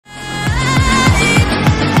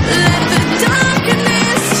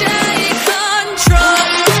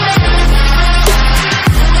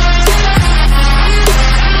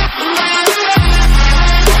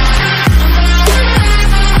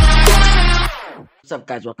What's up,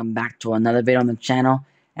 guys? Welcome back to another video on the channel,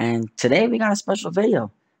 and today we got a special video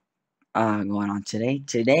going on today.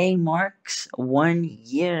 Today marks 1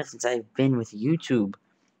 year since I've been with YouTube.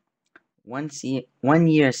 1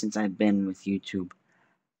 year since I've been with YouTube.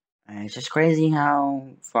 And it's just crazy how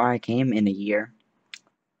far I came in a year.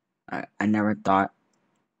 I never thought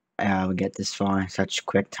I would get this far in such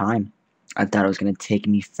quick time. I thought it was gonna take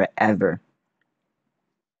me forever,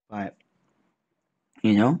 but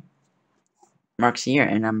you know, marks a year,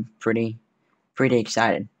 and I'm pretty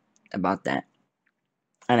excited about that.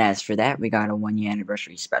 And as for that, we got a 1 year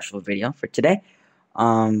anniversary special video for today.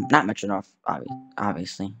 Not much enough,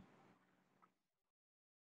 obviously.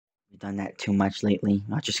 We've done that too much lately,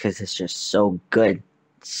 not just because it's just so good,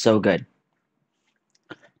 so good.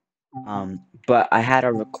 But I had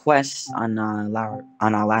a request on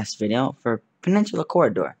our last video for Peninsula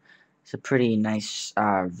Corridor. It's a pretty nice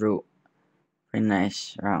route, pretty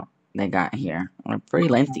nice route they got here. A pretty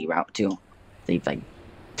lengthy route too. They've like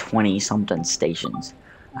 20 something stations.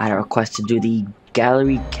 I had a request to do the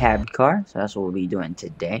gallery cab car, so that's what we'll be doing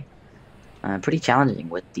today. Pretty challenging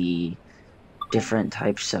with the different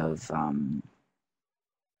types of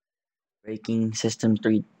braking systems,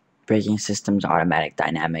 3 braking systems, automatic,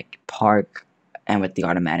 dynamic, park, and with the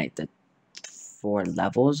automatic, the 4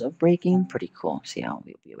 levels of braking. Pretty cool. See how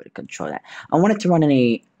we'll be able to control that. I wanted to run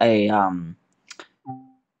a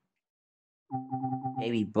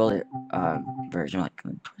Babybullet version, like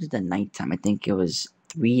towards the nighttime. I think it was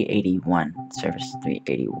 381, service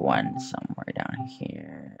 381, somewhere down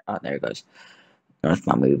here. Oh, there it goes.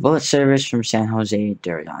 Northbound Babybullet service from San Jose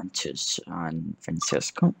Durian to San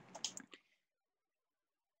Francisco.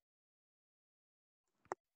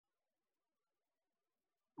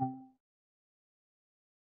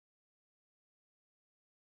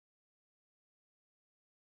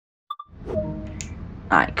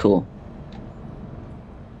 Alright, cool.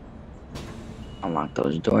 Unlock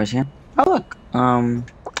those doors here. Oh, look.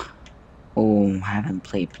 Oh, I haven't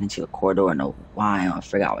played Peninsula Corridor in a while. I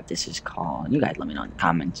forgot what this is called. You guys let me know in the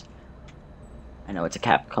comments. I know it's a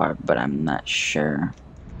cab car, but I'm not sure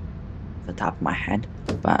off the top of my head.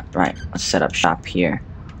 But, right, let's set up shop here.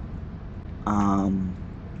 Engine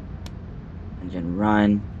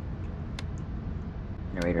run.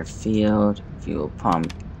 Generator field. Fuel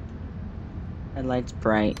pump. Headlights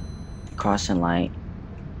bright. Crossing light.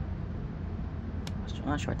 I'm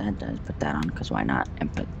not sure what that does. Put that on, because why not?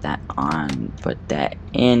 And put that on. Put that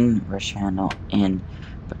in. Reverse channel in.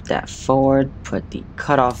 Put that forward. Put the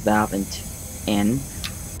cutoff valve in.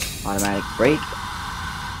 Automatic brake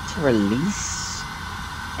to release.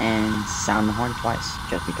 And sound the horn twice,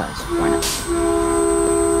 just because. Why not?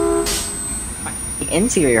 The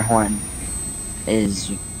interior horn is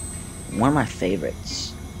one of my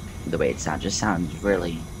favorites. The way it sounds just sounds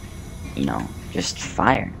really, you know, just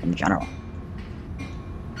fire in general.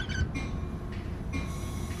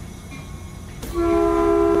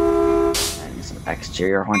 And some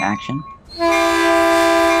exterior horn action.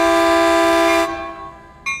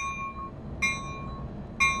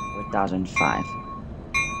 4005.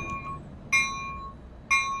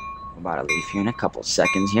 We're about to leave here in a couple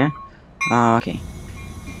seconds here. Okay.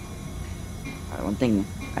 One thing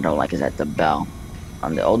I don't like is that the bell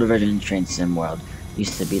on the older version of Train Sim World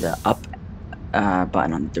used to be the up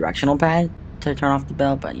button on the directional pad to turn off the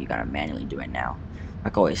bell, but you gotta manually do it now. I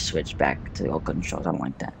can always switch back to the old controls. I don't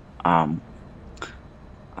like that.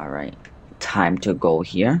 Alright. Time to go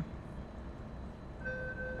here.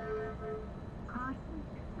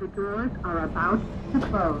 The doors are about to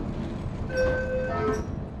close.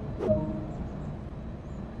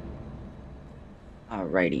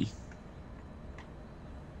 Alrighty.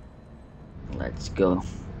 Let's go.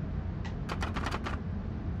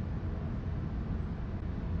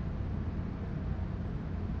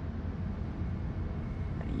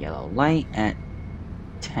 Yellow light at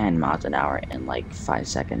 10 miles an hour in like 5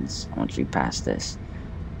 seconds once we pass this.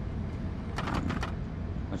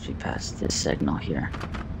 Once we pass this signal here.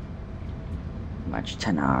 Much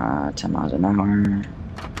 10 miles an hour.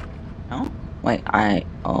 No? Wait, I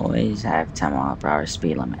always have 10 mile per hour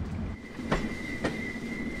speed limit.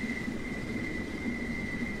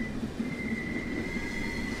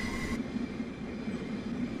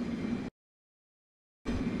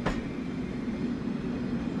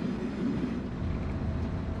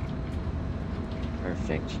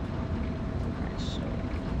 Perfect. Alright, so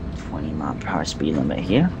 20 mile per hour speed limit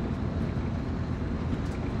here.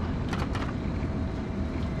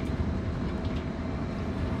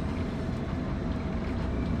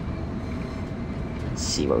 Let's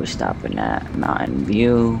see where we're stopping at. Mountain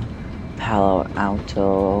View, Palo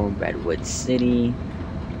Alto, Redwood City,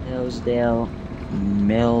 Hillsdale,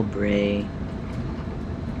 Millbrae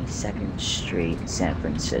 2nd Street, San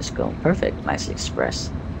Francisco. Perfect, nice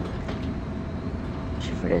express.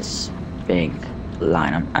 For this big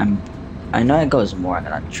line, I know it goes more on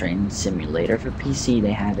a train simulator for PC.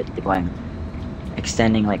 They have it going,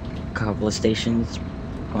 extending like a couple of stations,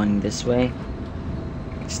 going this way.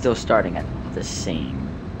 Still starting at the same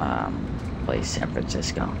place, San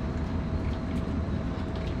Francisco.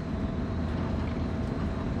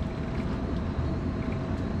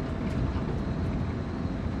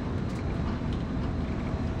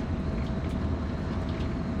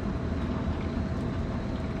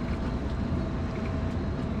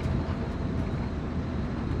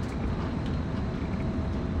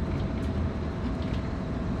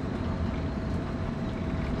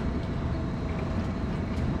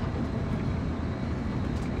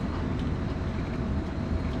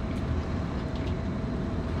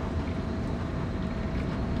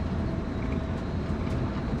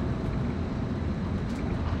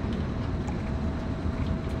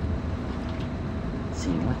 See,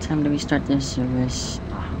 what time do we start this service?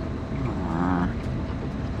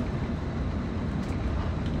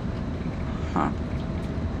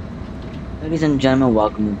 Ladies and gentlemen,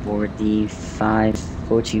 welcome aboard the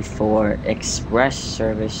 544 Express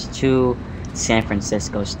service to San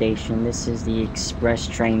Francisco Station. This is the express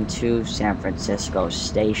train to San Francisco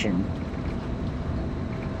Station.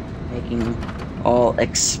 Making all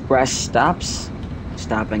express stops,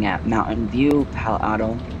 stopping at Mountain View, Palo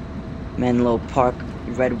Alto, Menlo Park,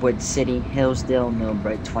 Redwood City, Hillsdale,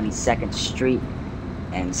 Millbrae 22nd Street,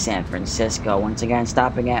 and San Francisco. Once again,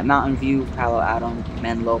 stopping at Mountain View, Palo Alto,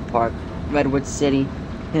 Menlo Park, Redwood City,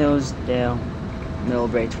 Hillsdale,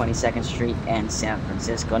 Millbrae 22nd Street, and San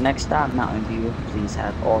Francisco. Next stop, Mountain View. Please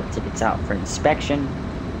have all tickets out for inspection.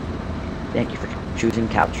 Thank you for choosing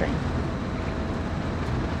CalTrain.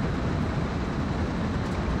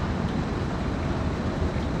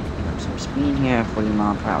 Some speed here,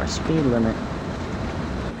 40-mile-per-hour speed limit.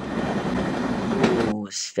 Ooh,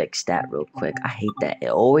 let's fix that real quick. I hate that. It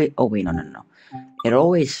always. Oh wait, no. It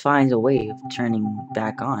always finds a way of turning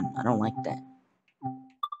back on. I don't like that.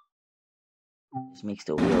 This makes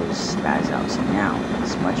the wheels spaz out. So now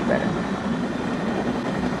it's much better.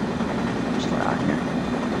 Slow out here.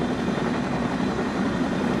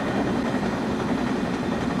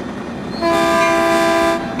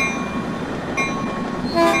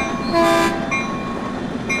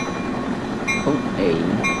 Oh, hey.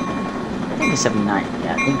 I think it's 79.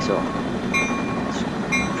 Yeah, I think so. It's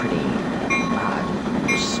pretty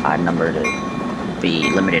odd number to be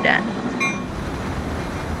limited at.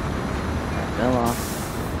 Fell off.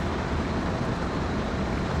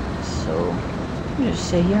 So, we'll just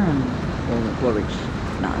stay here and we'll reach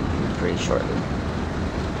Mountain View pretty shortly.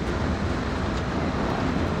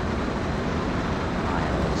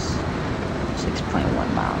 Miles.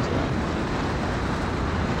 6.1 miles away.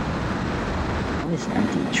 This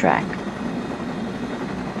empty track.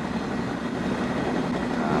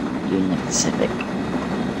 Union Pacific.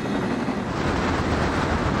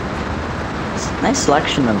 It's a nice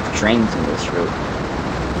selection of trains in this route.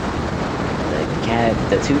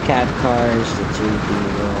 The two cab cars, the two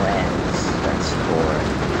diesel, and that's four,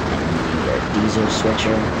 and the diesel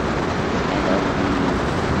switcher, and the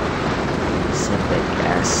Pacific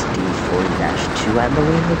SD40-2, I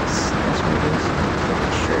believe that's what it is. I'm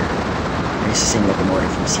pretty sure. It's the same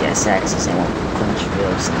locomotive from CSX, the same one from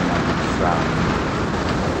Clinchville, the same one from...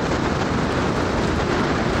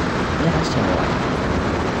 Yeah, that's the one.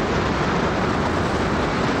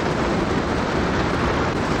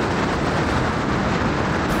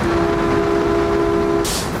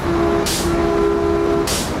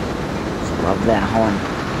 Love that horn.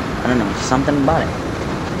 I don't know, something about it.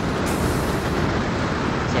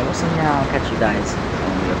 So yeah, we'll see now. I'll catch you guys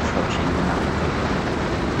when we're approaching the mountain.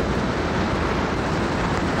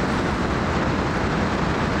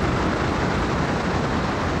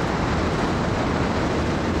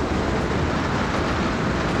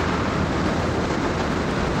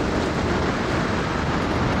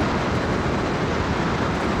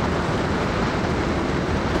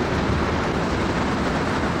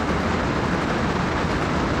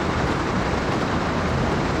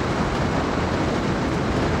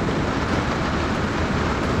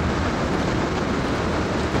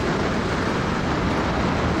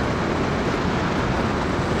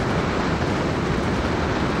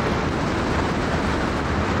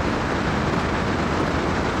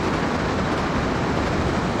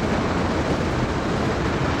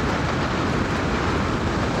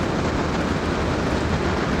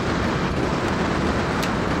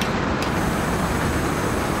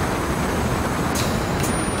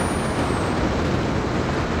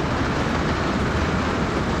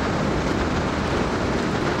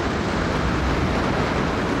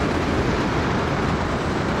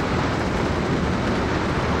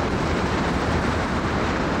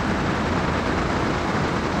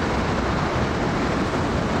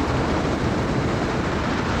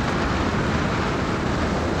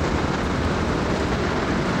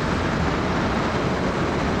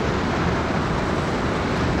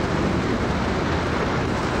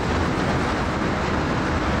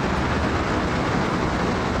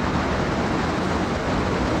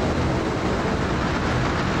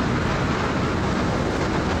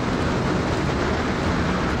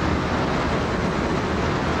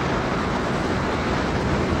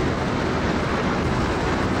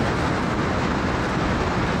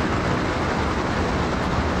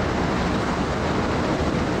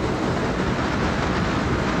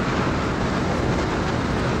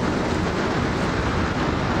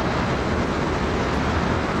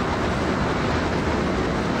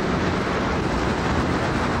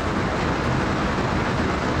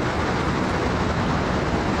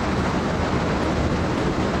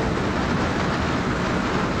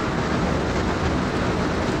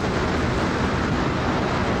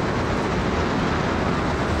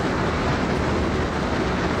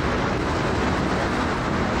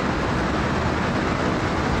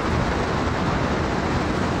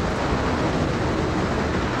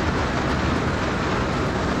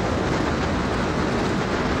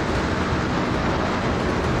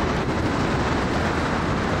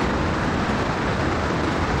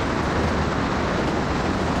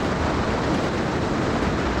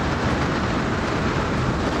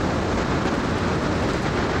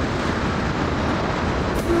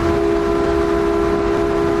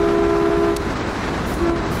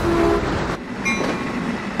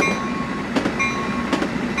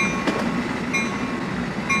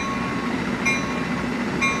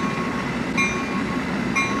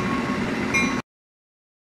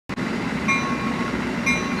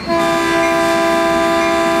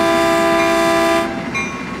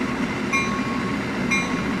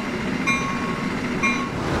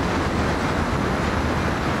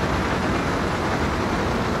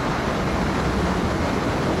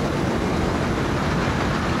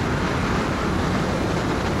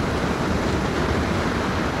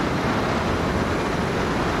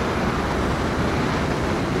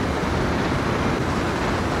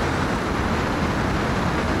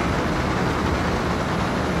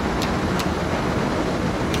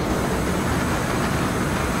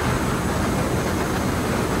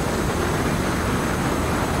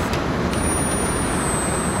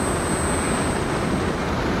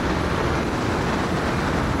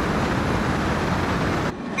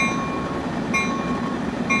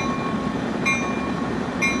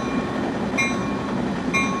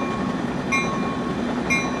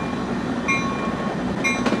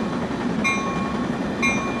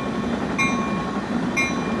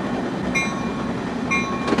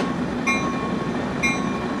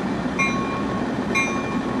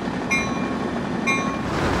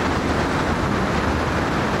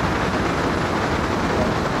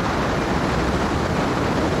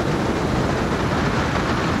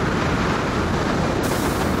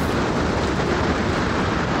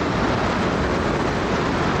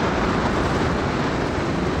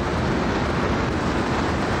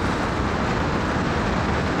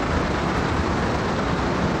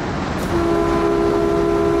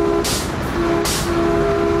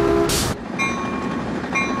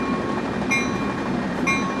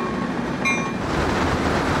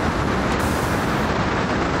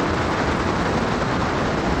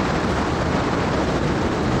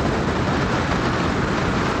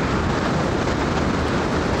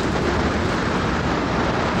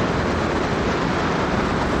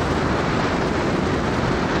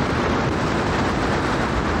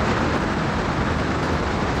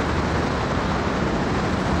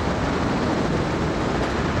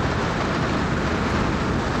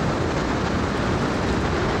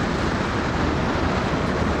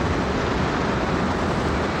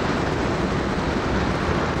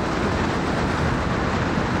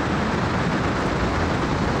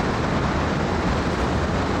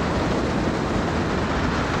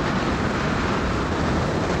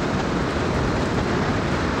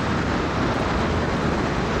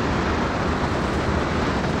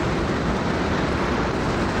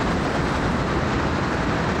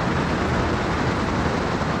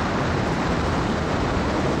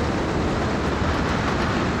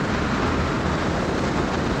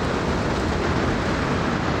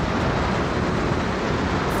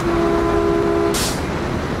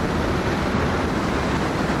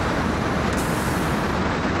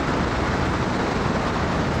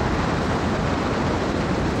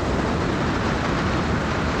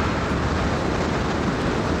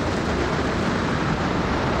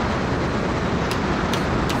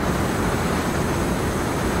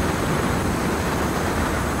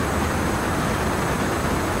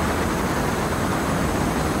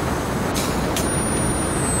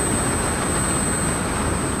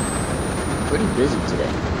 busy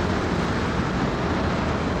today.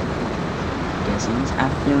 Guessing it's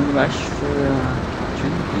afternoon rush for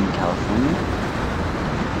CalTrain in California.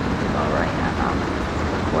 It's about right at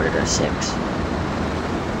 5:45.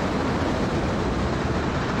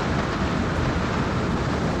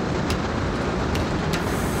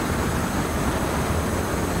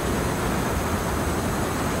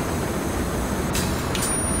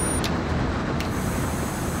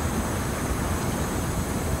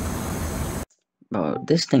 But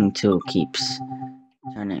this thing too keeps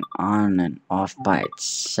turning on and off by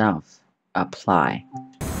itself. Apply.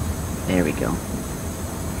 There we go.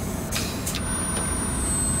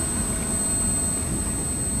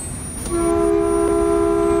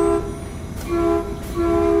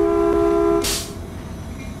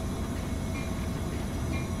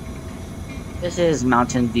 This is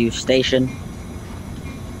Mountain View Station.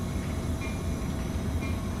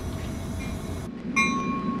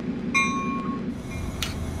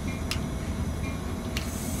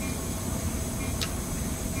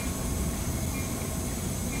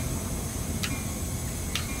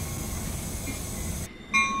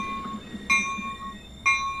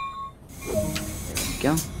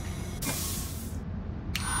 Go.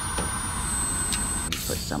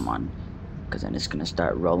 Put some on, because I'm just gonna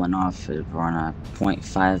start rolling off. We're on a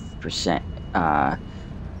 0.5%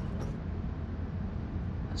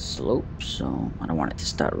 slope, so I don't want it to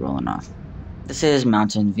start rolling off. This is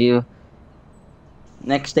Mountain View.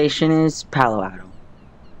 Next station is Palo Alto.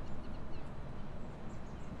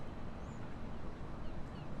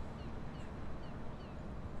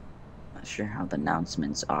 Not sure how the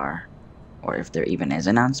announcements are, or if there even is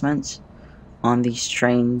announcements on these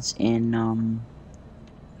trains in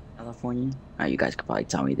California. You guys could probably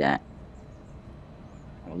tell me that.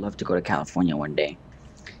 I would love to go to California one day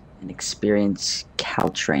and experience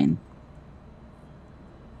CalTrain.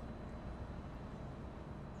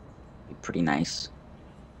 Be pretty nice.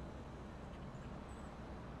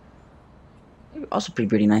 It would also be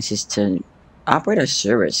pretty nice is to operate a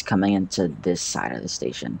service coming into this side of the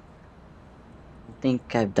station. I don't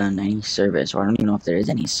think I've done any service, or I don't even know if there is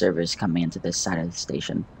any service coming into this side of the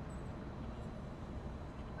station.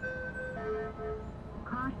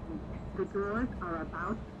 Caution, the doors are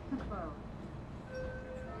about to close.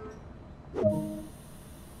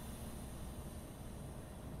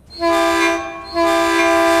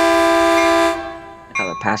 Like how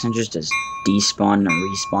the passengers just despawn and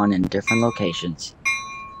respawn in different locations.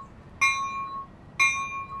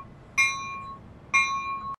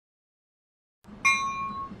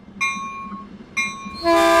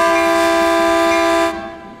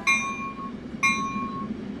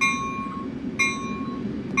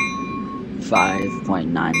 .9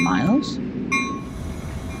 miles.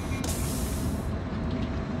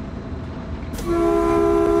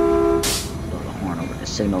 Blow the horn over the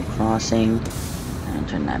signal crossing and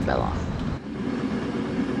turn that bell off.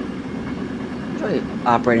 Enjoy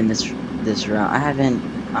operating this route. I haven't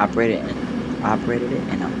operated it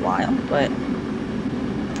in a while, but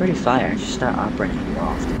pretty fire. I should start operating it more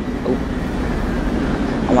often. Oh,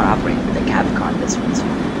 I want to operate the cab car this one too.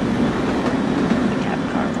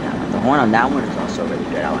 The horn on that one is also really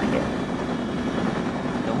good. I like it.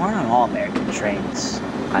 The horn on all American trains,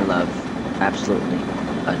 I love, absolutely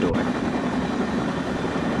adore.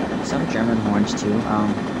 Some German horns too.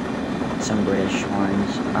 Some British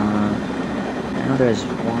horns. I know there's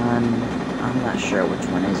one. I'm not sure which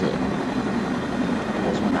one is it.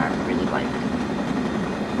 There's one I really like.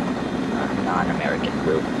 A non-American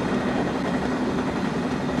group.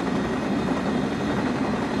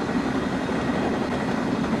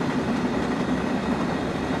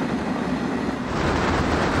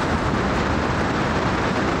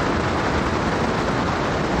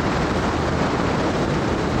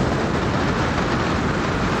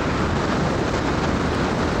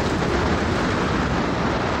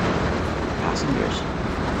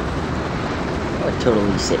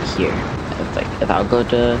 Totally sit here. If I would go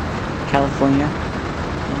to California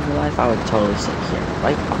in real life, I would totally sit here,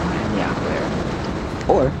 right behind the operator.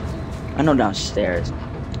 Or I know downstairs,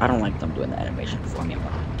 I don't like them doing the animation for me.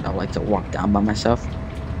 I would like to walk down by myself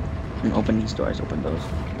and open these doors, open those.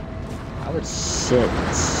 I would sit.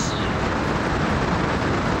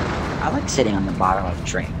 I like sitting on the bottom of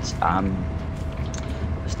trains.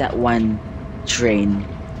 There's that one train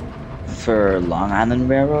for Long Island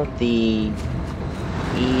Railroad, the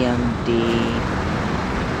EMD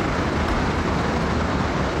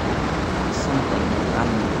something,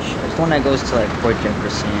 I'm not sure. It's the one that goes to like Port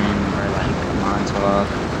Jefferson or like Montauk.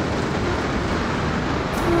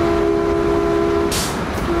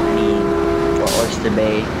 Or Oyster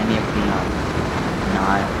Bay, any of the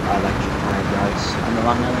non-electrified routes. the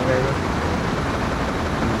Long Island Railroad.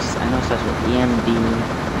 I know it starts with EMD,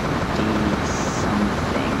 D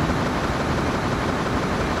something.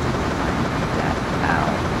 Find that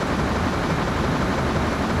out.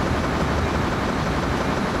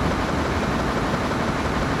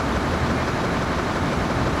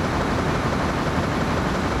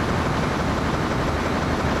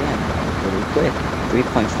 Damn, that was pretty quick.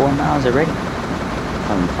 3.4 miles already.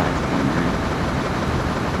 From 5.9.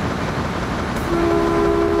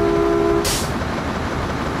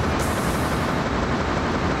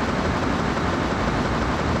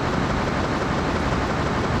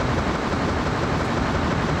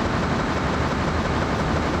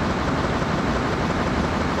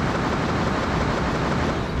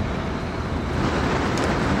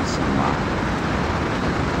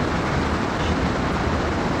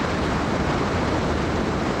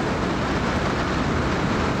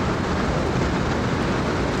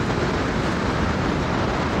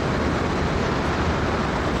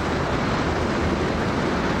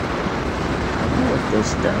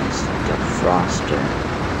 This does defroster.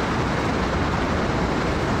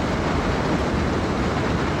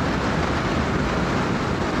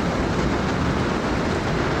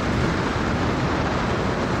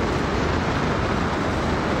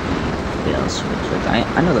 Fail switch. Like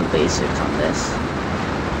I know the basics on this.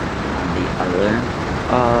 On the other,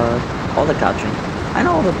 all the CalTrain. I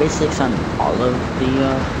know all the basics on all of the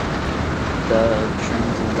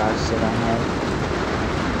trains and routes that I have.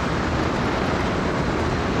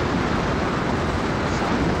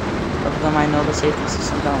 Them I know the safety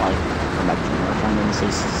systems. I don't like come back to North. I know the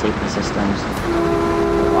safety systems.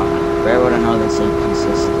 Railroad, I know the safety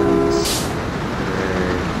systems.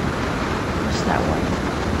 What's that one?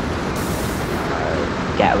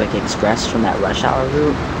 Gatwick Express from that rush hour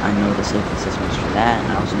route. I know the safety systems for that,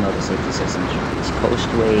 and I also know the safety systems for East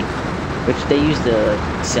Coastway, which they use the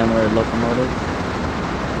similar locomotive.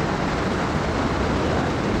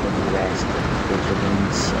 WS, the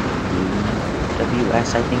Vigilance,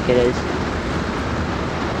 WS, I think it is.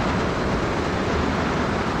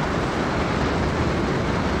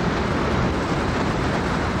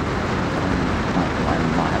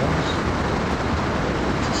 1 miles.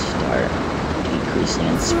 To start decreasing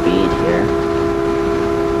in speed here. A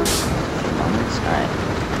few moments. Alright,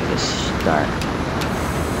 I guess start.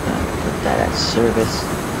 Put that at service.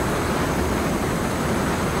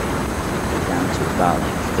 Down to about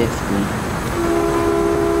like 50.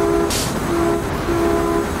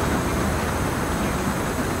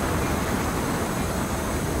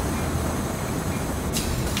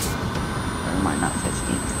 Not 50.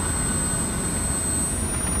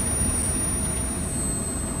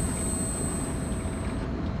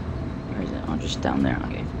 Where is it? Oh, just down there.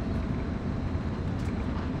 Okay.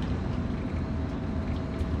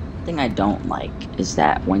 The thing I don't like is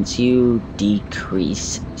that once you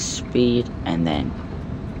decrease speed and then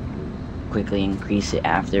quickly increase it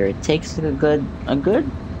after, it takes like a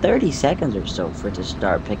good 30 seconds or so for it to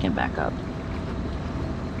start picking back up.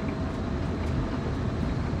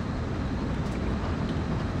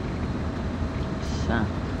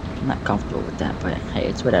 I'm not comfortable with that, but hey,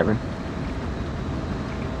 it's whatever.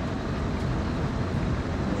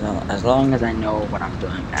 As long as I know what I'm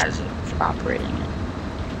doing as of operating it,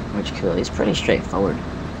 which clearly is pretty straightforward.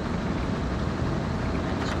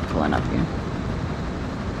 So I'm pulling up here.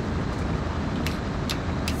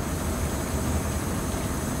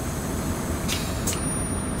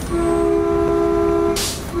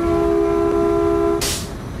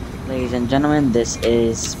 Ladies and gentlemen, this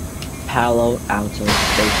is Palo Alto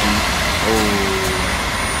Station. Oh,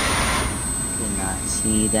 did not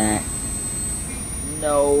see that.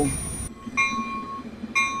 No.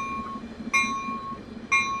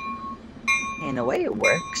 In a way it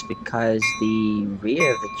works because the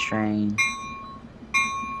rear of the train...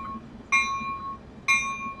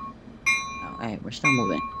 Oh, hey, we're still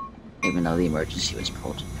moving. Even though the emergency was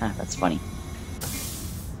pulled. Huh, that's funny.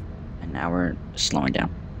 And now we're slowing down.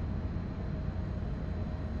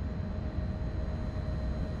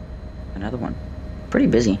 Another one. Pretty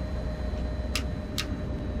busy.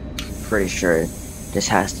 Pretty sure this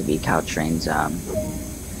has to be CalTrain's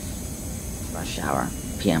rush hour,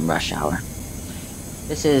 PM rush hour.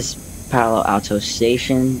 This is Palo Alto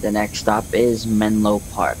Station. The next stop is Menlo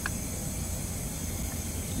Park.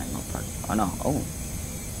 Menlo Park. Oh no. Oh.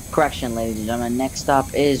 Correction, ladies and gentlemen. Next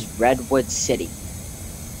stop is Redwood City.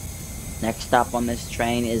 Next stop on this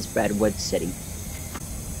train is Redwood City.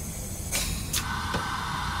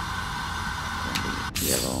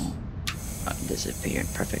 Yellow disappeared.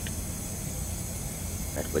 Perfect.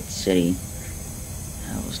 Redwood City,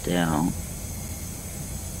 Hillsdale,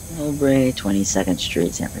 Celebrate 22nd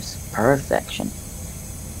Street, San Francisco. Perfection.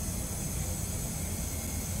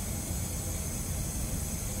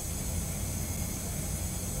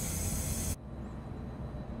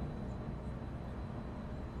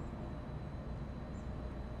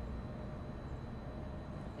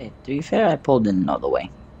 Hey, to be fair, I pulled in another way.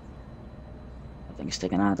 Nothing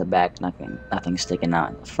sticking out the back, nothing sticking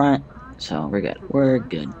out in the front, so we're good. We're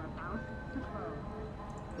good.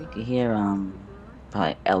 We could hear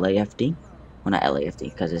probably LAFD. Well, not LAFD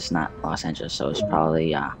because it's not Los Angeles, so it's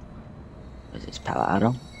probably what is this, Palo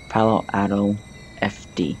Alto? Palo Alto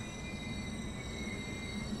FD.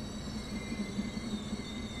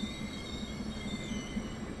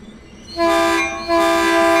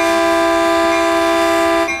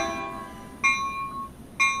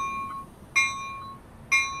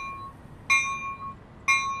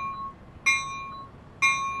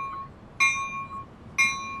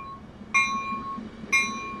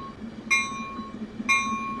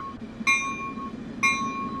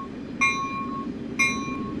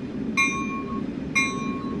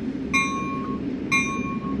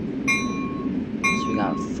 We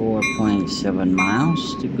got 4.7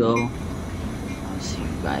 miles to go. I'll see you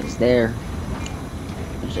guys there.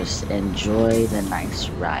 Just enjoy the nice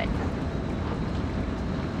ride.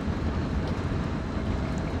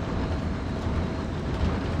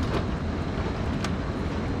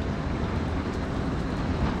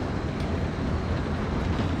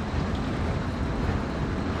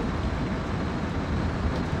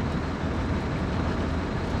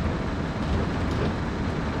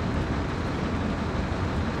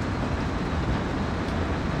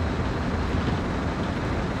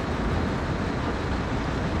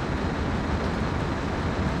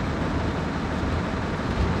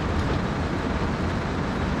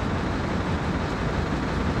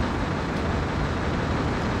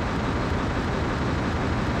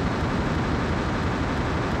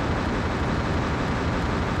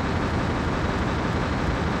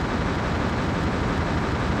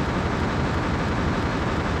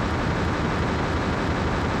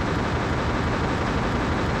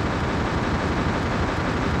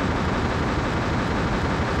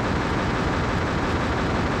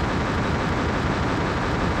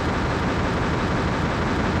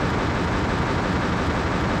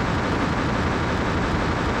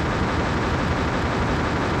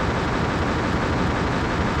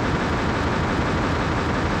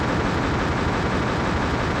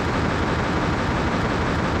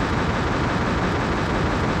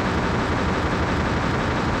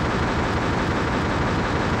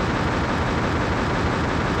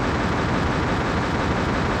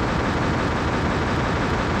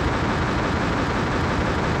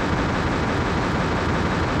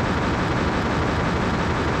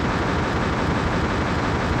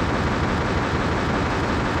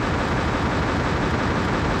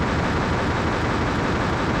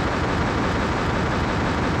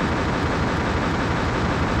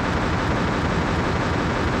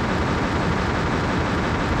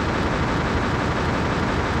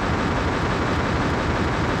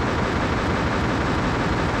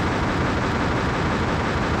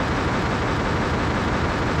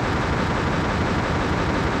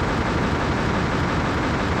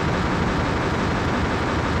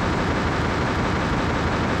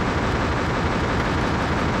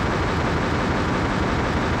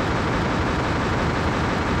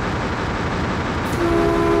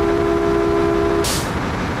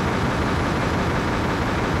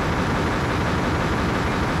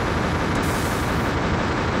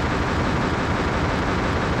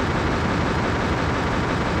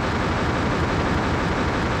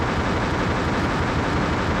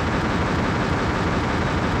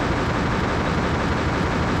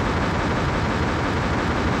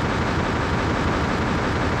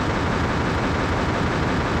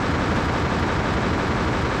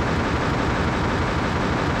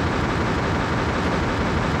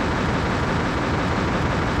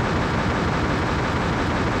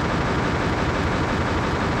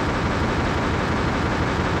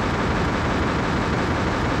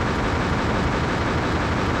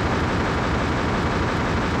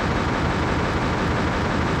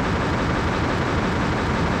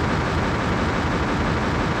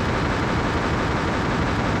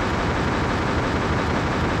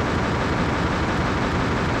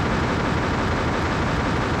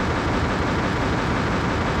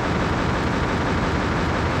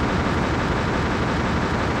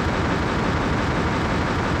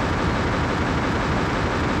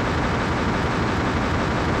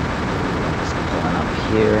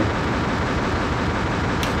 here.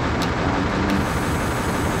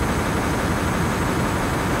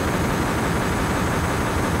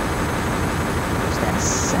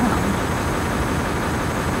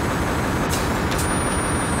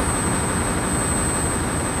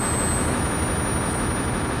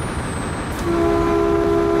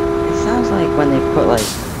 when they put like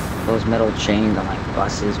those metal chains on like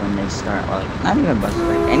buses when they start, or like not even buses,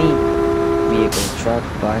 like any vehicle, truck,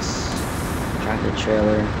 bus, tractor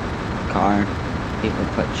trailer, car, people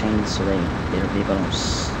put chains so their vehicle don't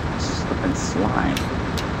slip and slide.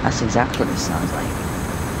 That's exactly what it sounds like.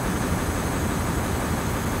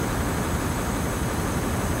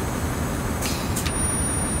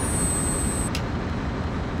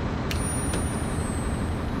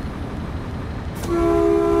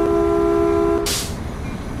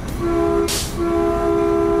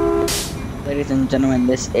 Ladies and gentlemen,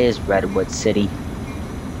 this is Redwood City.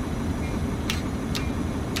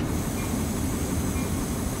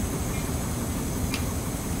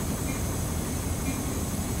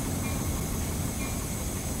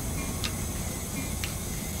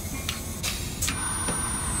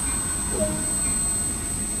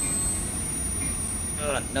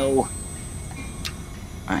 No.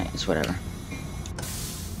 Alright, it's whatever.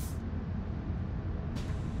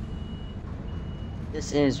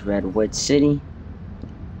 This is Redwood City.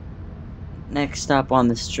 Next stop on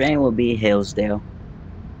this train will be Hillsdale.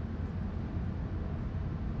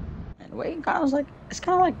 And wait, it's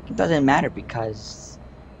kind of like it doesn't matter because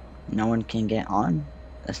no one can get on.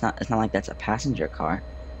 It's not like that's a passenger car.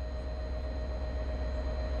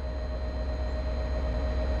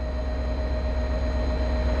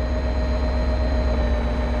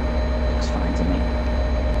 Looks fine to me.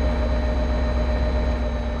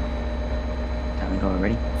 Time to go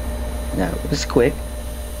already? No, it was quick.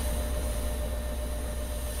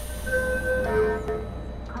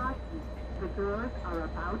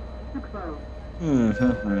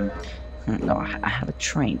 No, I have a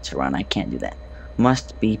train to run. I can't do that.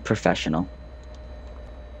 Must be professional.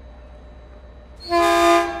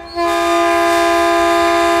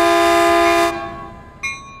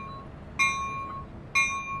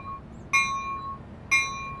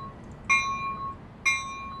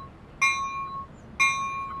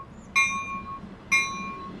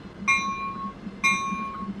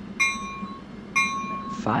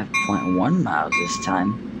 .1 miles this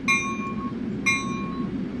time.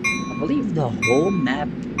 I believe the whole map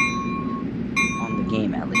on the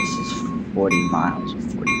game at least is 40 miles or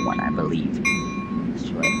 41, I believe.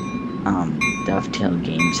 That's what Dovetail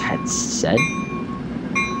Games had said.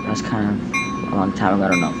 That was kind of a long time ago. I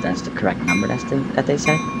don't know if that's the correct number that they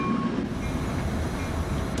said.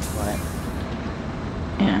 But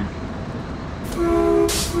yeah.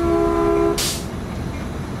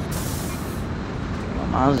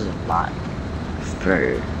 1 miles is a lot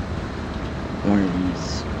for one of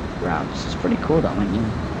these routes. It's pretty cool though.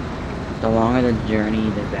 The longer the journey,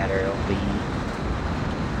 the better it'll be. The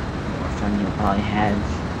more fun you'll probably have.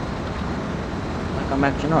 Like on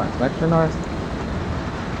Metro North. Metro North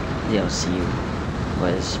DLC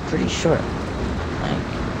was pretty short. Like,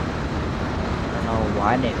 I don't know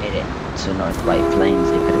why they made it to North White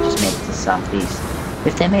Plains. They could have just made it to Southeast.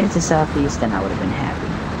 If they made it to Southeast, then I would have been happy.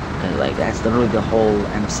 Cause like that's literally the whole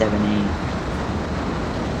M7A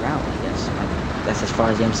route, I guess. Like, that's as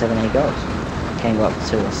far as the M7A goes. Can't go up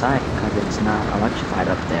to the side because it's not electrified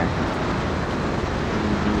up there.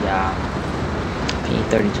 The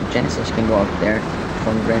P32 Genesis can go up there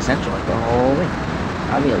from Grand Central like the whole way.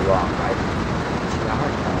 That'll be a long ride. 2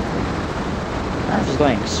 hours probably. I'm just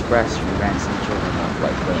going express from Grand Central to North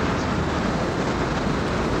White Plains.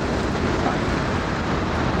 Fine.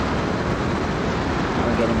 Now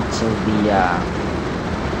we're getting to the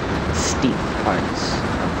steep parts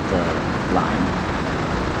of the line.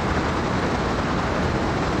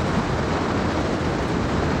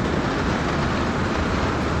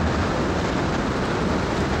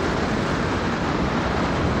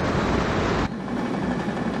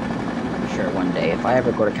 One day, if I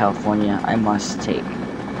ever go to California, I must take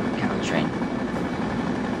CalTrain.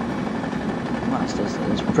 Must. It's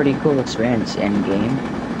a pretty cool experience in game.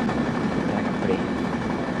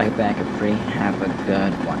 I could have a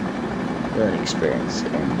good one. Good experience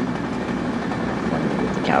in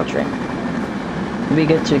with the CalTrain. It'd be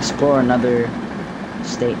good to explore another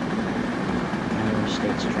state's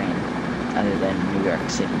train, other than New York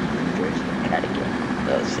City, New Jersey, Connecticut,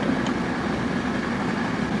 those things.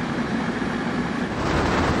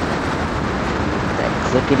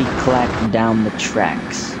 Clickety-clack down the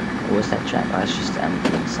tracks. What was that track? Oh, that's just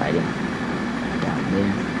empty siding. Down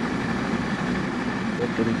there.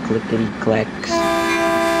 Clickety-clacks.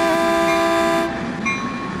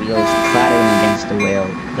 Wheels clattering against the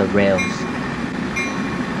rails.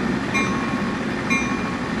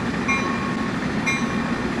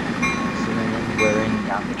 Whirring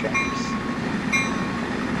down the tracks.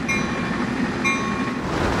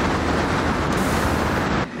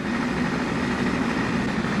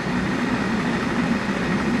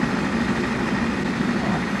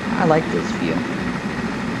 like this view.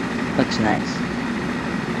 Looks nice.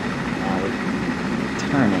 Now we're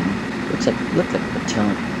turning. Looks like we're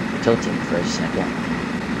tilting for a second.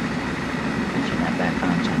 Turn that back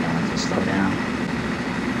on so I know when to slow down.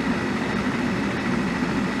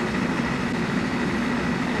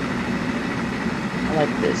 I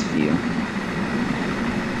like this view.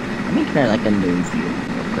 I'm making it like a new view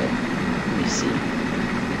real quick. Let me see.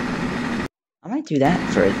 I might do that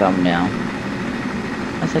for a thumbnail.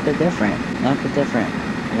 That's like a different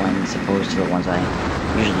one as opposed to the ones I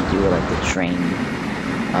usually do, like the train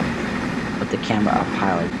up with the camera up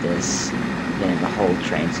high like this, getting the whole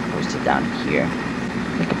train as opposed to down here.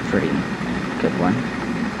 Like a pretty good one.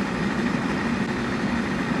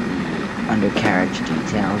 Undercarriage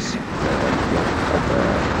details of the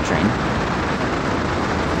train.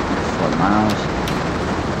 4 miles.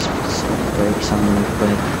 Just put the brakes on real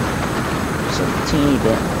quick. Just a teeny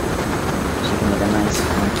bit. So you can make a nice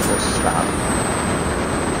comfortable stop.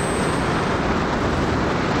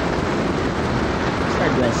 Start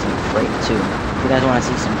doing some freight too. If you guys want to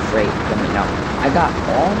see some freight, let me know. I got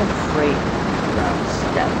all the freight routes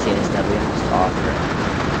that TSW has to offer.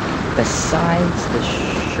 Besides the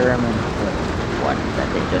Sherman one that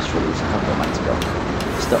they just released a couple months ago.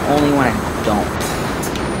 It's the only one I don't.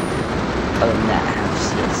 Other than that, I have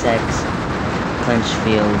CSX,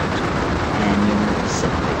 Clinchfield, and Union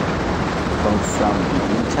Pacific. Both from the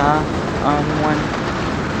Utah one,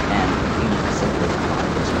 and Union Pacific on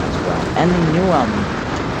this one as well. And the new one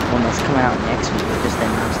that's coming out next week. They just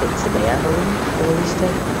announced it today, I believe. They released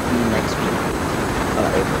it next week,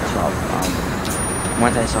 April 12th.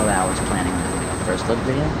 Once I saw that, I was planning on doing a first look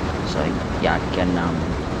video, so yeah, I can always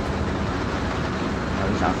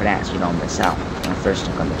on for that, so you don't miss out on the first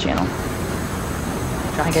look on the channel.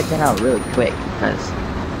 Try and get that out really quick, because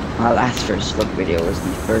my last first look video was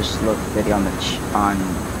the first look video on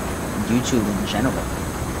YouTube in general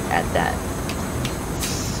at that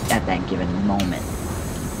given moment.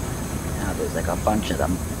 Now there's like a bunch of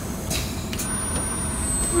them.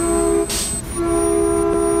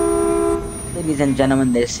 Ladies and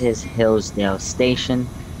gentlemen, this is Hillsdale Station.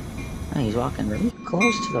 Oh, he's walking really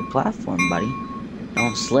close to the platform, buddy.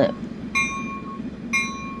 Don't slip.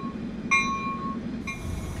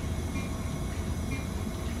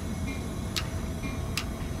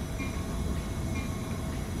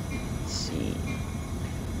 Let's see.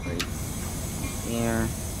 Right here.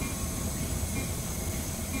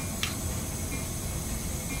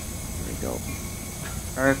 Here we go.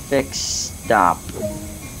 Perfect stop.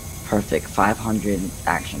 Perfect. 500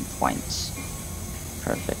 action points.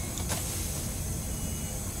 Perfect.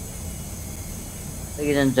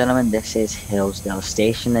 Ladies and gentlemen, this is Hillsdale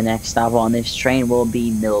Station. The next stop on this train will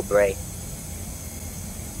be Millbrae.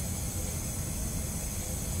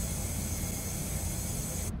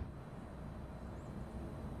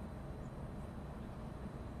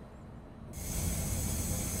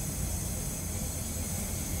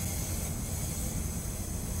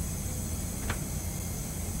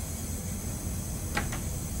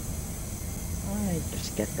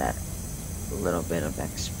 Just get that little bit of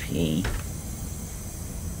XP.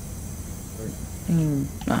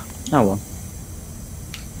 Oh well.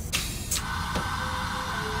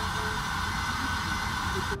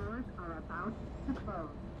 The doors are about to close.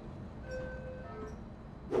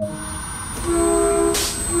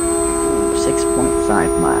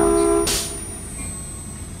 6.5 miles.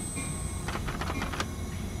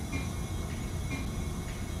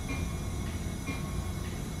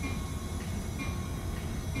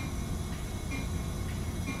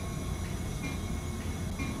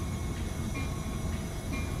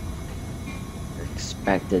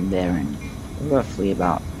 Expected there in roughly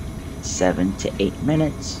about 7 to 8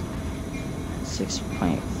 minutes.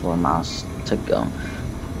 6.4 miles to go.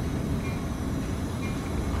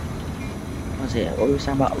 What were we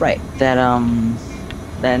talking about? Right, that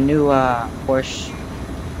new horseshoe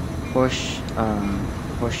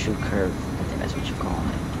curve. I think that's what you call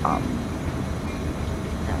it. Not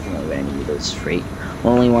familiar with any of those freight.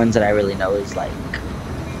 Only ones that I really know is like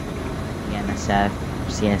the NSF,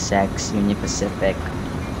 CSX, Union Pacific.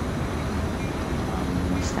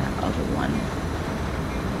 What's that other one?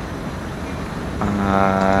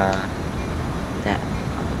 That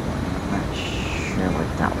other one. I'm not sure what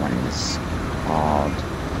that one is called.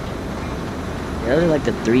 Yeah, those are like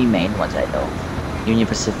the 3 main ones I know. Union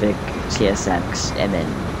Pacific, CSX, and then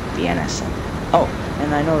the NSF. Oh,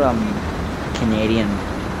 and I know Canadian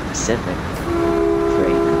Pacific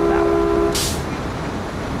freight. I know that one.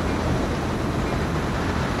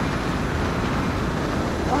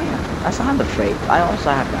 Oh yeah, that's not the freight. I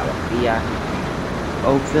also have that one. The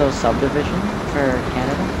Oakville subdivision for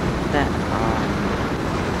Canada. that?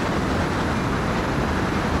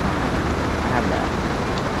 I have that.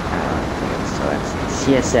 So that's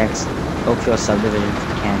CSX Oakville Subdivision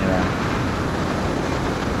for Canada.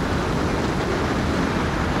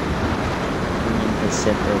 Union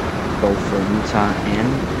Pacific, both for Utah and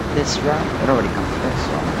this route. It already comes with this,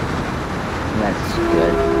 so that's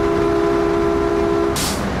good.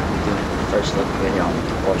 I'm doing the first look video on the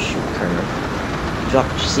horseshoe curve.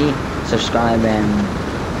 See, subscribe, and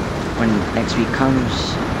when next week comes,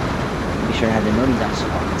 be sure to have the notifications on so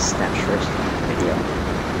I can snap first video.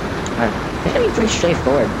 It's gonna be pretty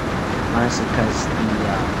straightforward, honestly, because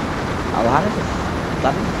a lot of the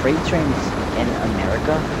freight trains in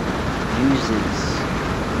America uses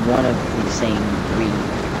one of the same 3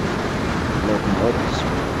 locomotives.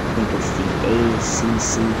 I think it's the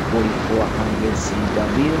ACC4400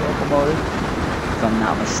 CW locomotive, if I'm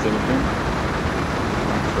not mistaken.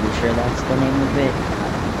 Pretty sure that's the name of it.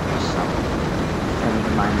 So,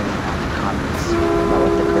 remind me in the comments about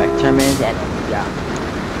what the correct term is. And then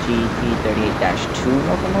GP38-2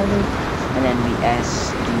 locomotive, and then the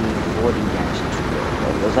SD40-2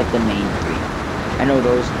 locomotive. Those like the main 3. I know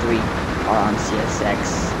those 3 are on CSX,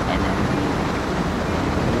 and then the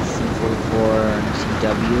C44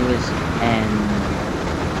 CWs and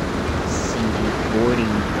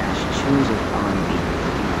CD40-2s is on the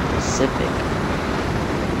Pacific.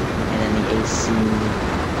 And then the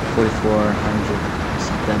AC4400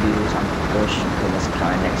 CWs on the portion that's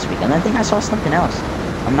coming next week. And I think I saw something else.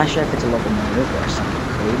 I'm not sure if it's a locomotive or something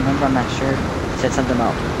code number. I'm not sure. It said something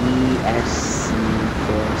about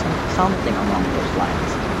ESC4, something along those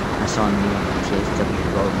lines. I saw on the TSW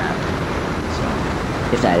roadmap. So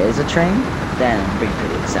if that is a train, then I'm pretty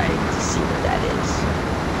excited to see what that is.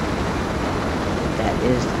 If that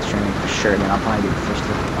is the train for sure, then I'll probably do the first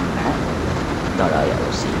look on that. But yeah,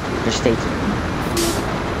 we'll see. Just stay tuned.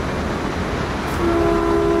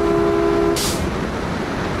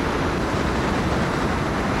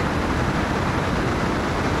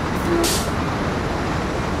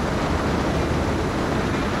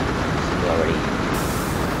 We've already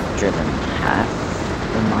driven half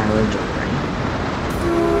the mileage already.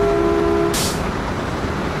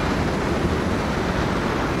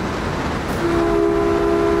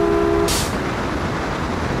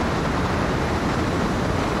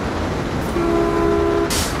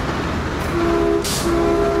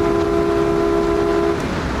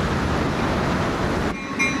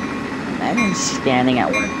 Standing at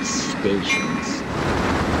one of the stations,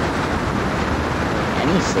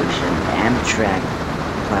 any station, Amtrak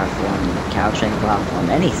platform, CalTrain platform,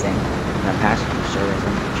 anything, in a passenger service,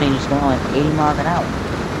 and the train is going like 80 miles an hour.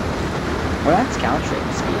 Well, that's CalTrain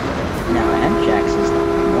speed limit. Now Amtrak's is like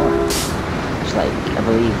more. It's like, I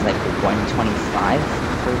believe, like 125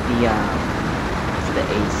 for the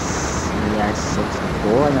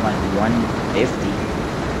ACS64, and then like 150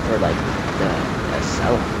 for like the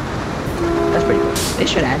SL. That's pretty cool. They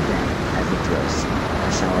should add that as it goes.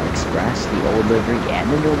 SL Express, the old livery and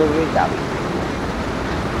the new livery. That'd be pretty cool.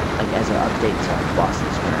 Like as an update to Boston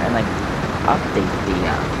Square, and like update the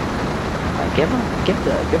give them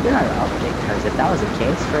an update, because if that was the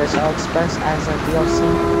case for SL Express as a DLC,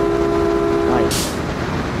 like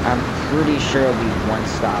I'm pretty sure it'll be one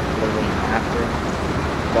stop literally after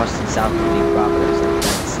Boston South will be proper. So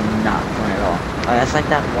that's not fun at all. That's like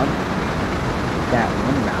that one route.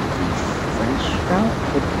 French route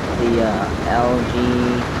with the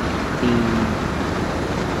LGB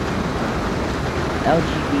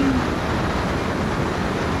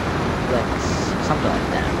Flex, something like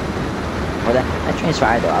that. Well, that train's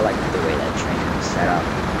fire though. I like the way that train is set up.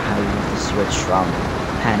 How you have to switch from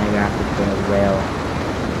panographic to rail.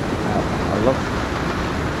 Look,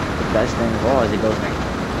 the best thing of all is it goes like,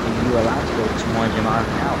 you're allowed to go 200 miles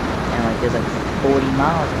an hour, and like there's like 40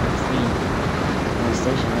 miles in between the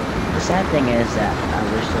station. The sad thing is that I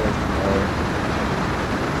wish there was more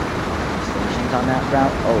stations on that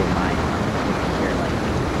route. Oh my, I'm here like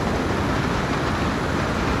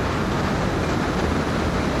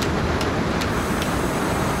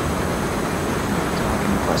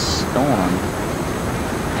talking about a storm,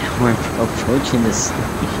 and we're approaching the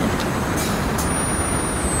station.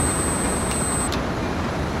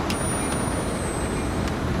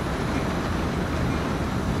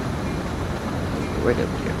 We're good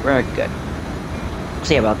here. We're good.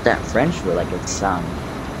 Say about that French route, like it's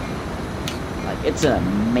an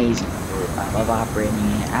amazing route. I love operating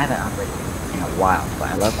it. I haven't operated it in a while,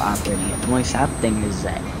 but I love operating it. The only sad thing is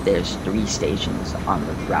that there's 3 stations on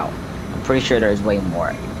the route. I'm pretty sure there's way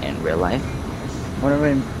more in real life. It would have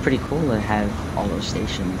been pretty cool to have all those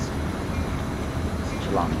stations. Such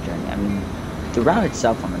a long journey. I mean, the route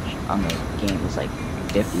itself on the game is like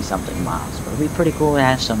 50 something miles, but it'd be pretty cool to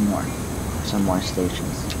have some more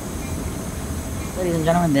stations. Ladies and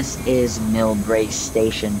gentlemen, this is Millbrae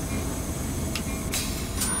Station.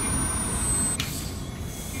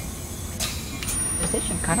 The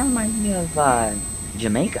station kind of reminds me of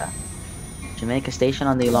Jamaica Station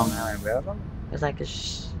on the Long Island Railroad. It's like it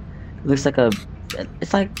looks like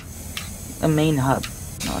it's like a main hub.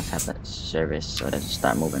 No, let's have that service so it doesn't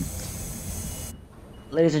start moving.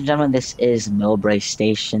 Ladies and gentlemen, this is Millbrae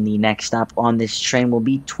Station. The next stop on this train will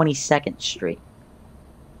be 22nd Street.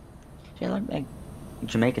 Like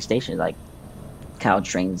Jamaica Station is like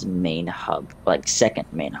CalTrain's main hub, like second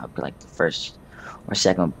main hub, like the first or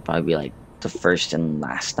second would probably be like the first and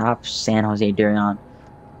last stop, San Jose Durion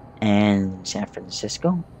and San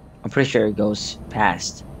Francisco. I'm pretty sure it goes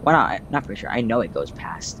past. Well, not pretty sure. I know it goes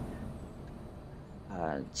past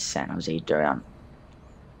San Jose Durion.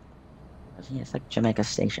 Yeah, it's like Jamaica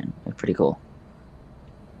Station. It's pretty cool.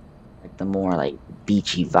 Like the more like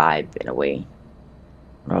beachy vibe in a way.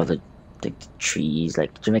 Where all the trees,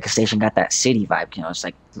 like Jamaica Station got that city vibe, you know, it's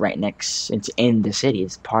like right next, it's in the city,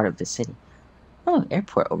 it's part of the city. Oh,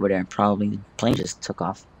 airport over there, probably. The plane just took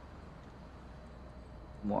off.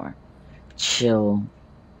 More chill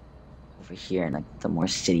over here, and like the more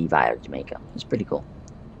city vibe of Jamaica. It's pretty cool.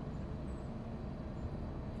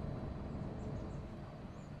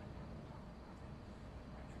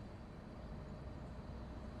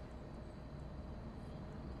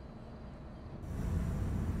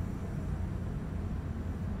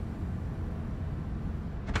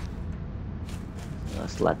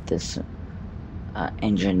 Let's let this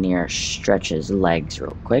engineer stretch his legs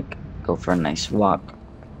real quick. Go for a nice walk.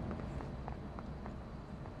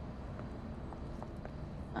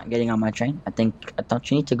 Getting on my train. I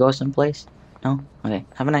thought you need to go someplace. No? Okay.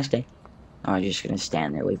 Have a nice day. Oh, I'm just gonna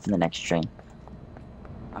stand there, wait for the next train.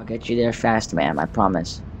 I'll get you there fast, ma'am. I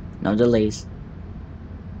promise. No delays.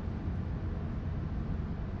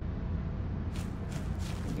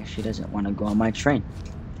 I guess she doesn't want to go on my train.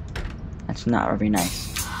 That's not very nice.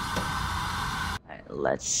 Alright,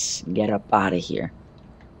 let's get up out of here.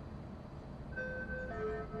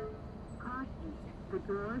 Caution, the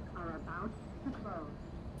doors are about to close.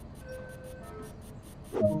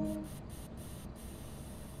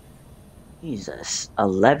 Jesus,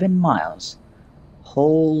 11 miles.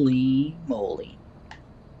 Holy moly.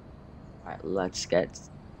 Alright, let's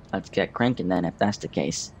get cranking then if that's the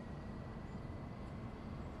case.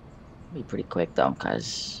 It'll be pretty quick though,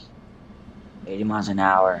 cause 80 miles an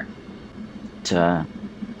hour for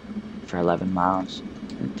 11 miles.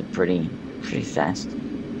 It's pretty fast.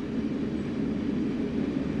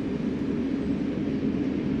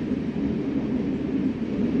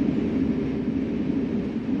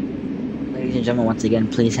 Ladies and gentlemen, once again,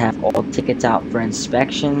 please have all tickets out for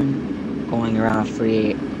inspection. Going around for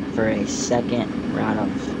a second round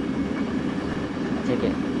of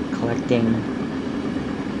ticket collecting.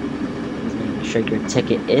 Please make sure your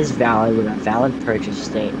ticket is valid with a valid purchase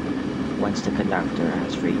date. Once the conductor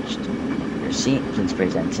has reached your seat, please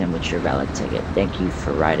present him with your valid ticket. Thank you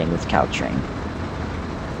for riding with CalTrain.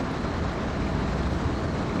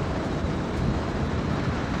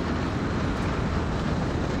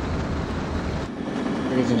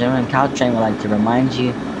 Ladies and gentlemen, CalTrain would like to remind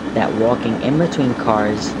you that walking in between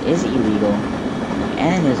cars is illegal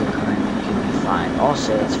and is a crime and can be fined.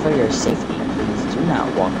 Also, it's for your safety. Please do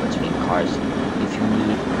not walk between cars. If you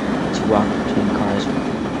need to walk between cars,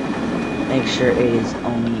 make sure it is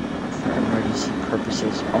only for emergency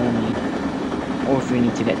purposes only. Or if you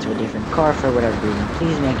need to get to a different car for whatever reason,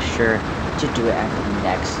 please make sure to do it at the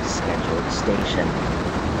next scheduled station.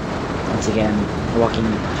 Once again, walking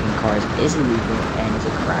between cars is illegal and is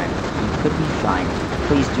a crime. You could be fined.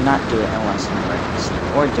 Please do not do it unless an emergency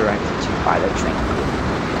or directed to by the train crew.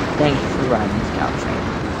 Thank you for riding with CalTrain.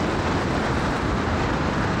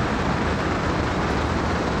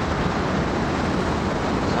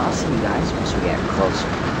 So I'll see you guys once we get closer.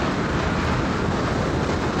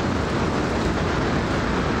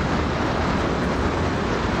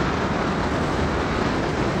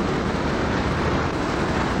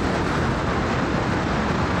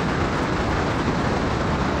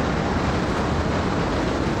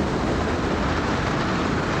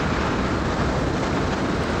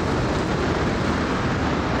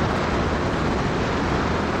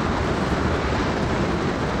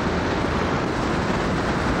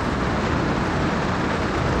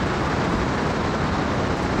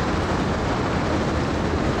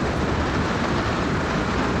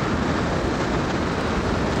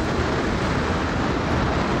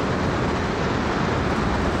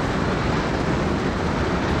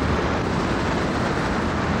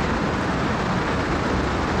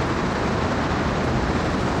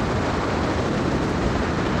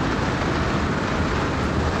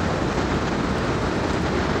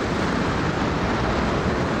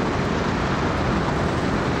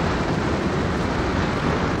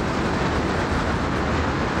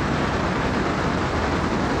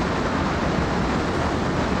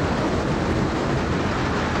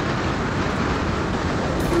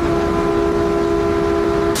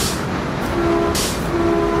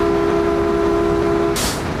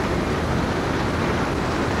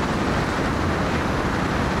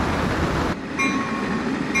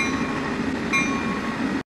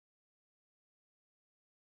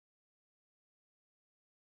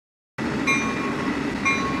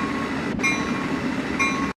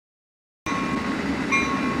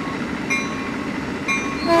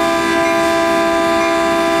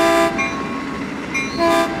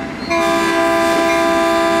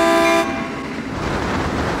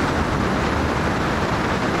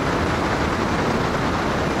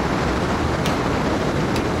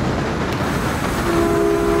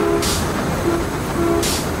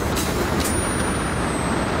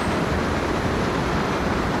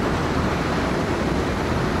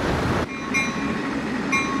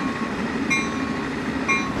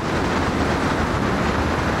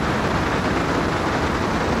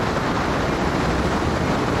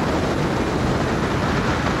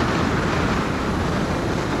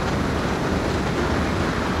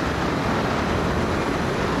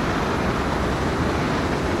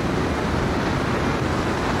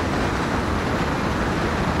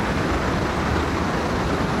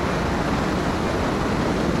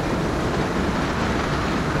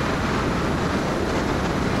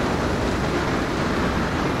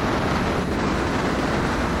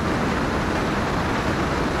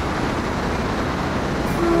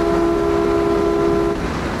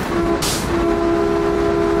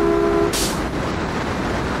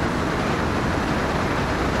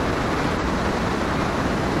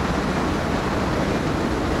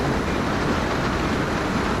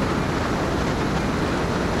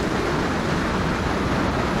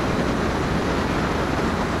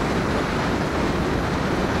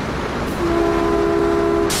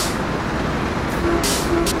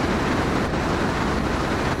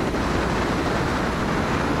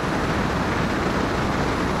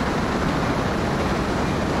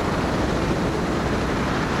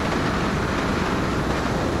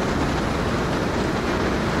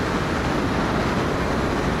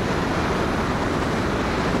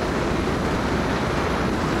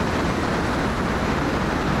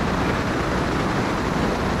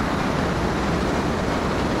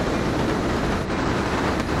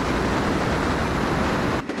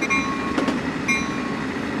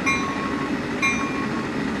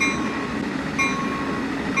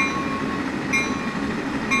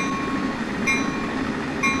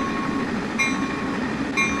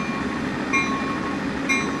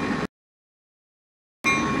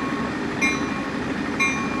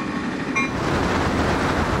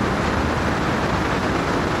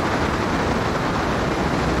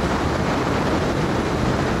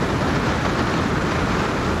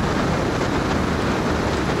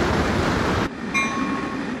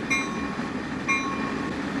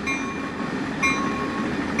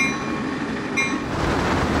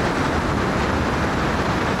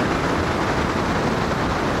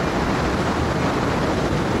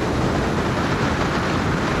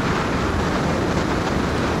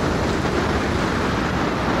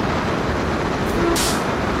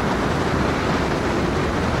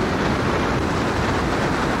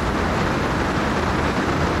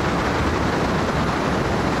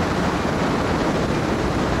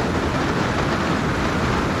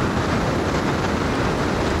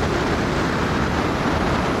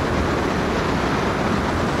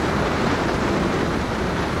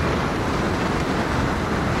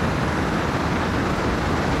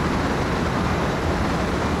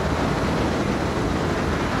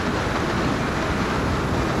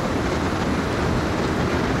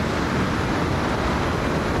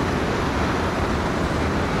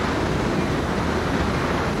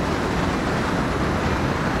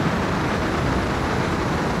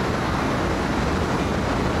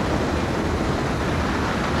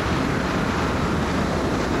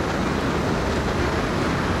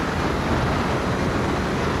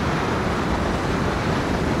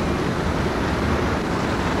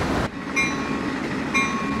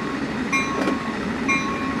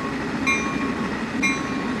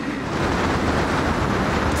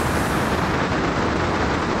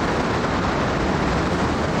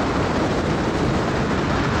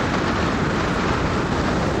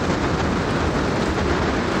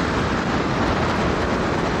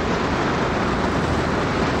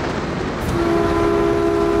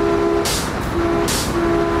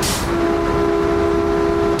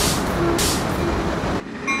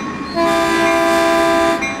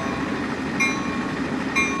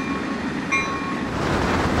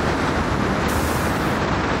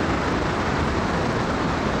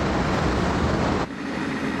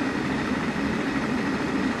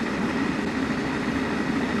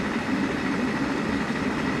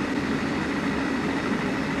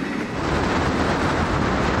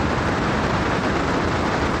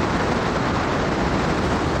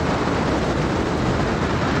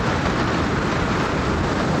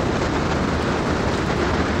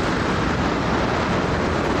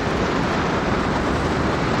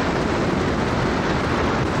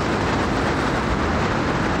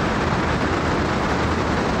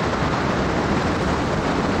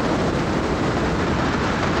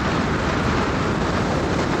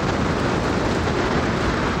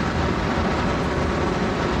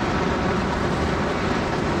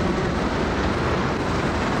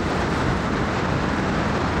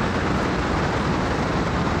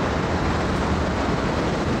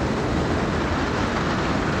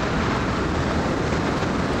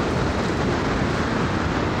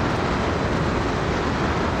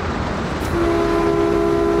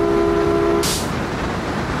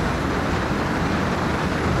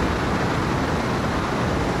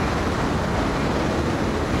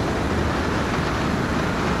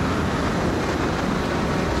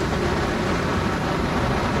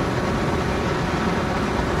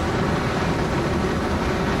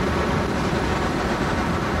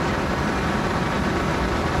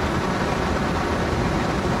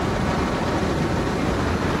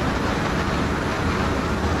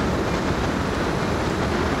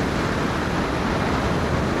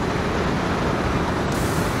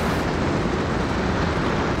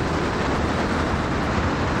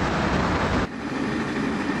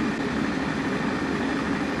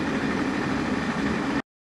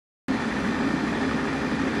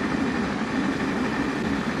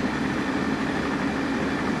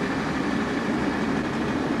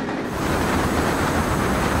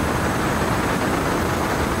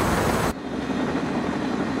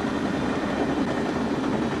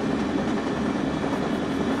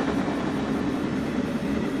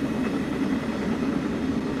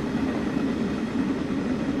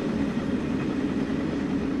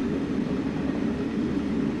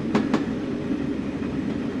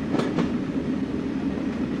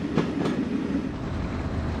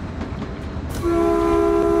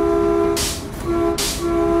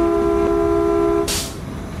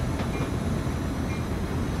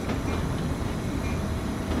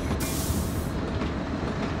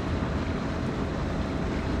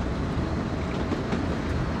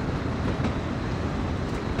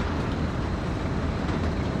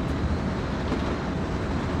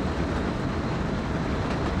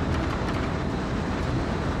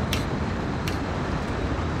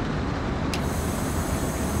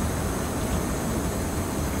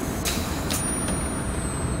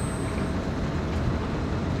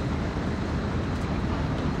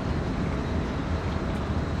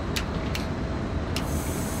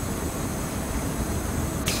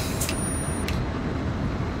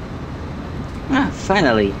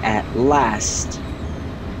 Finally, at last.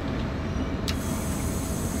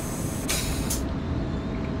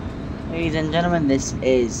 Ladies and gentlemen, this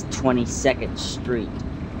is 22nd Street.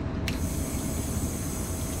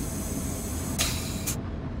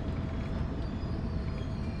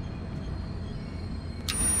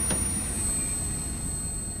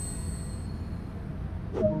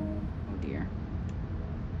 Oh dear.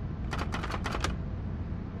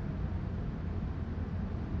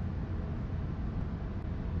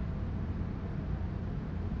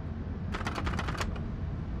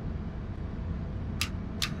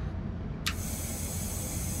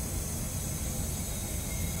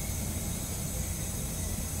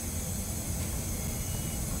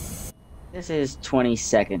 This is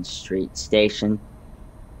 22nd Street Station.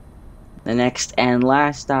 The next and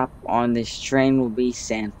last stop on this train will be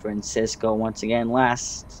San Francisco. Once again,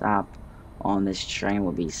 last stop on this train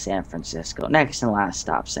will be San Francisco. Next and last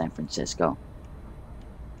stop, San Francisco.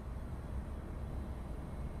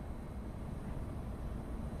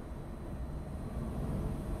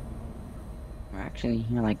 We're actually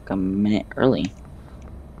here like a minute early.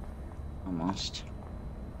 Almost.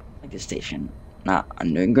 Like the station. Not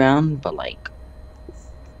underground, but like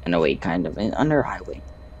in a way kind of under a highway.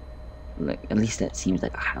 Like, at least that seems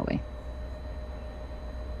like a highway.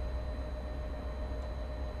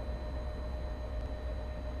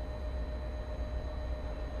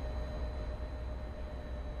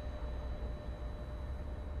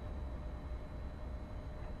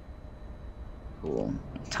 Cool.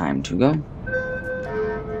 Time to go.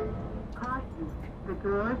 Caution, the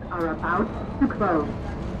doors are about to close.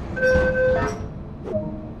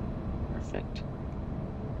 Perfect.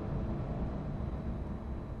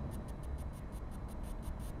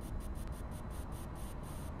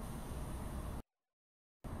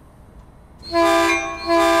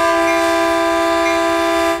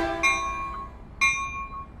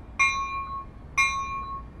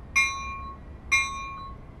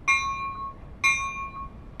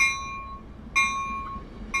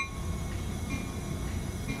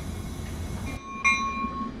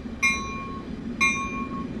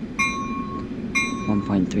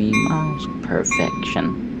 .3 miles. Perfection.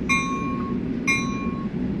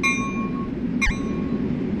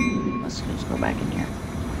 Let's just go back in here.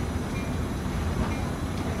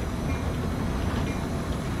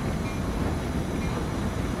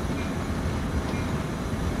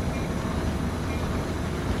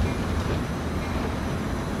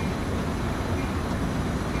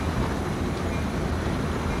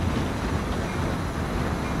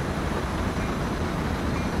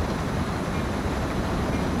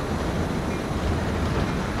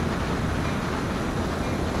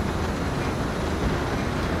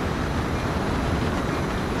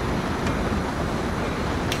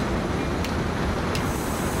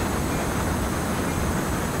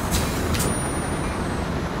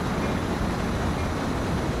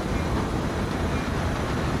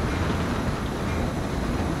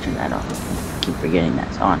 Turn that off. I keep forgetting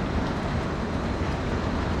that's on.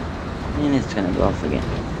 And it's gonna go off again.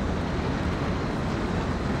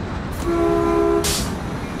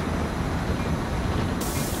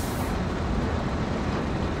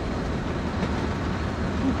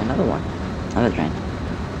 Another one. Another train.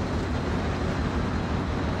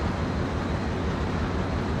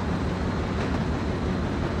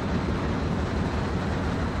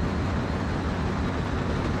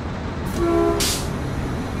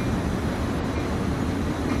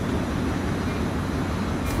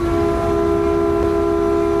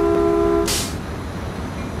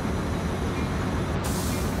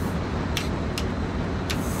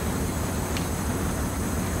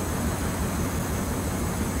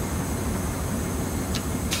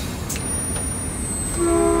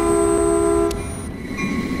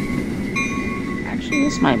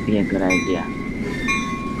 This might be a good idea.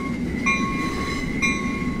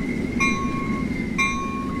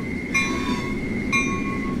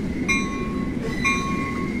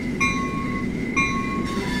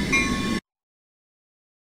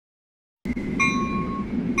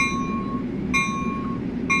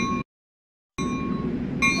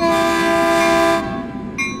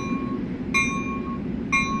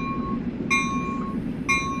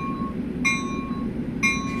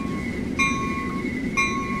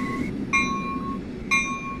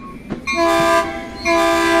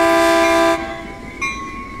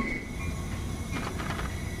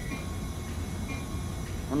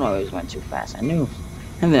 I know I always went too fast. I knew I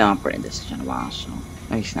haven't been operating this in a while, so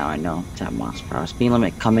at least now I know that miles per hour speed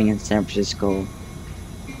limit coming in San Francisco.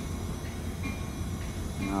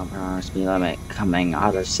 Mile per hour speed limit coming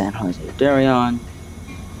out of San Jose Darion.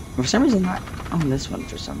 For some reason not on this one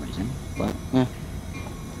for some reason. But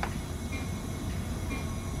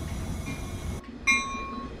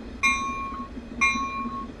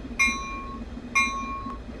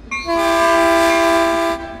Ooh,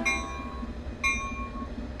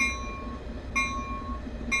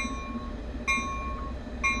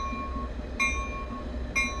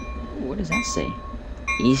 what does that say?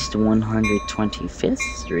 East 125th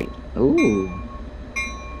Street. Ooh.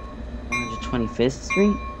 125th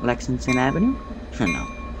Street? Lexington Avenue? No.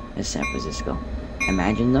 It's San Francisco.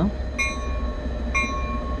 Imagine though.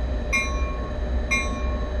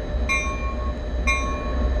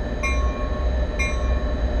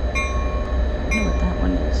 I wonder what that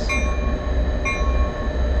one is.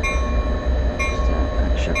 Just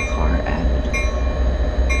an extra car added.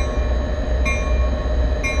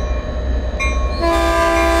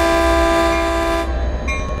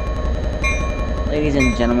 Ladies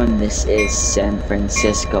and gentlemen, this is San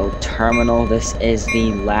Francisco Terminal. This is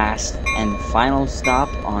the last and final stop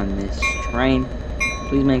on this train.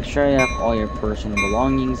 Please make sure you have all your personal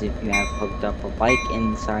belongings. If you have hooked up a bike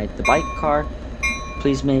inside the bike car,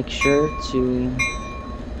 please make sure to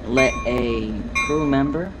let a crew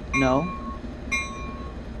member know in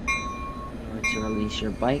order to release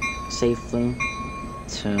your bike safely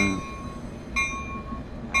to not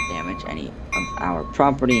damage any of our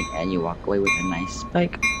property, and you walk away with a nice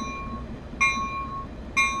bike.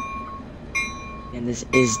 And this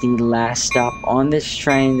is the last stop on this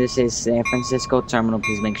train. This is San Francisco Terminal.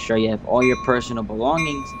 Please make sure you have all your personal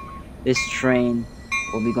belongings. This train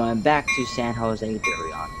will be going back to San Jose de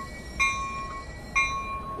Leon.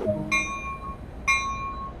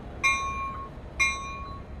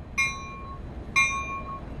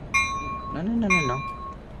 No.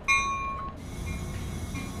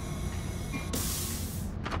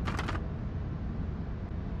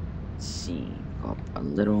 Let's see, go up a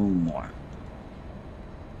little more.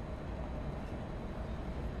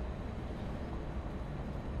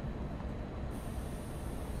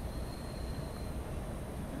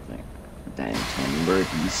 That into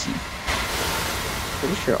emergency.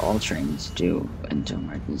 Pretty sure all trains do into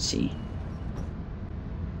emergency.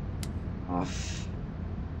 Off.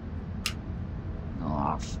 No,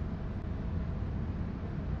 off.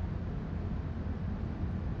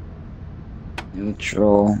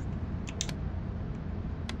 Neutral.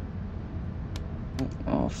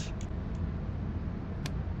 Off.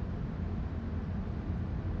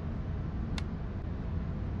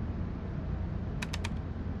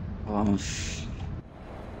 Off.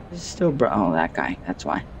 It's still oh, that guy. That's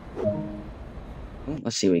why. Oh,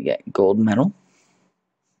 let's see what we get. Gold medal.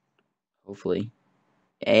 Hopefully.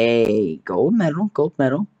 Hey, gold medal. Gold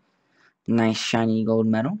medal. Nice shiny gold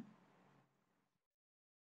medal.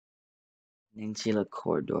 Peninsula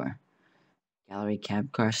Corridor. Gallery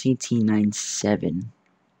cab car CT97.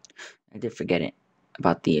 I did forget it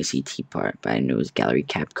about the CT part, but I knew it was gallery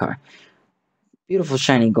cab car. Beautiful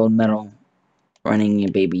shiny gold medal. Running a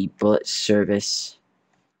Babybullet service.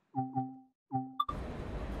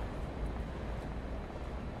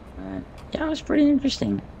 Yeah, it was pretty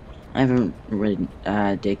interesting. I haven't really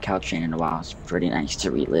did CalTrain in a while. It's pretty nice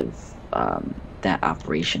to relive that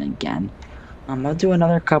operation again. I'll do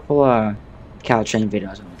another couple CalTrain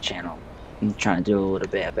videos on the channel. I'm trying to do a little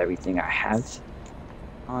bit of everything I have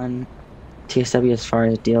on TSW as far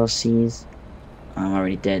as DLCs. I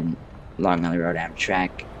already did Long Island Road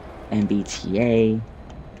Amtrak, MBTA,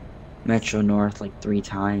 Metro North like 3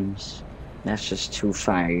 times. That's just too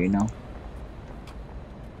fire, you know?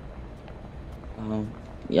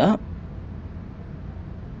 Yeah.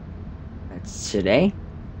 That's today.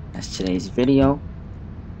 That's today's video.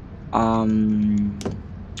 Our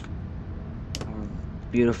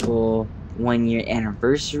beautiful 1-year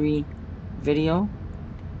anniversary video.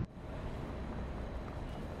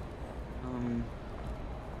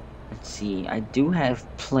 Let's see. I do have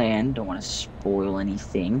planned. Don't want to spoil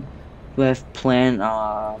anything. Do have planned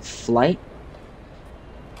flight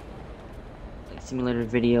simulator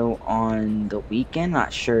video on the weekend.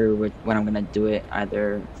 Not sure when I'm gonna do it.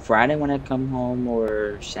 Either Friday when I come home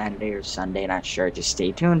or Saturday or Sunday. Not sure. Just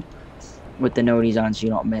stay tuned with the noties on so you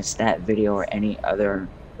don't miss that video or any other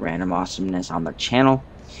random awesomeness on the channel.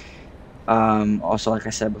 Also, like I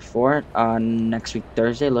said before, next week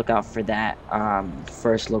Thursday, look out for that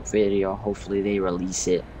first look video. Hopefully they release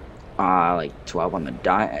it like 12 on the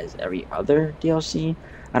dot as every other DLC.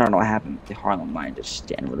 I don't know what happened with the Harlem Line just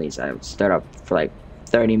didn't release. I stood up for like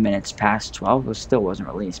 30 minutes past 12. It still wasn't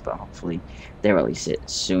released, but hopefully they release it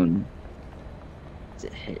soon.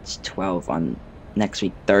 It hits 12 on next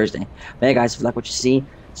week Thursday. But hey guys, if you like what you see,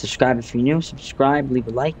 subscribe if you're new. Subscribe, leave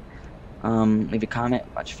a like, leave a comment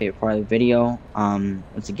about your favorite part of the video.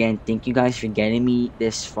 Once again, thank you guys for getting me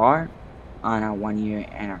this far on our 1-year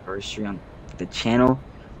anniversary on the channel.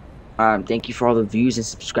 Thank you for all the views and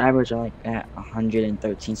subscribers. We're like at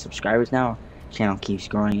 113 subscribers now. Channel keeps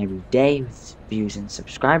growing every day with views and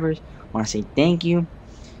subscribers. Want to say thank you.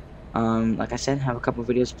 Like I said, have a couple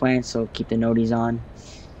videos planned, so keep the noties on.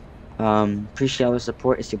 Appreciate all the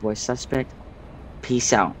support. It's your boy Suspect.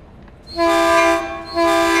 Peace out.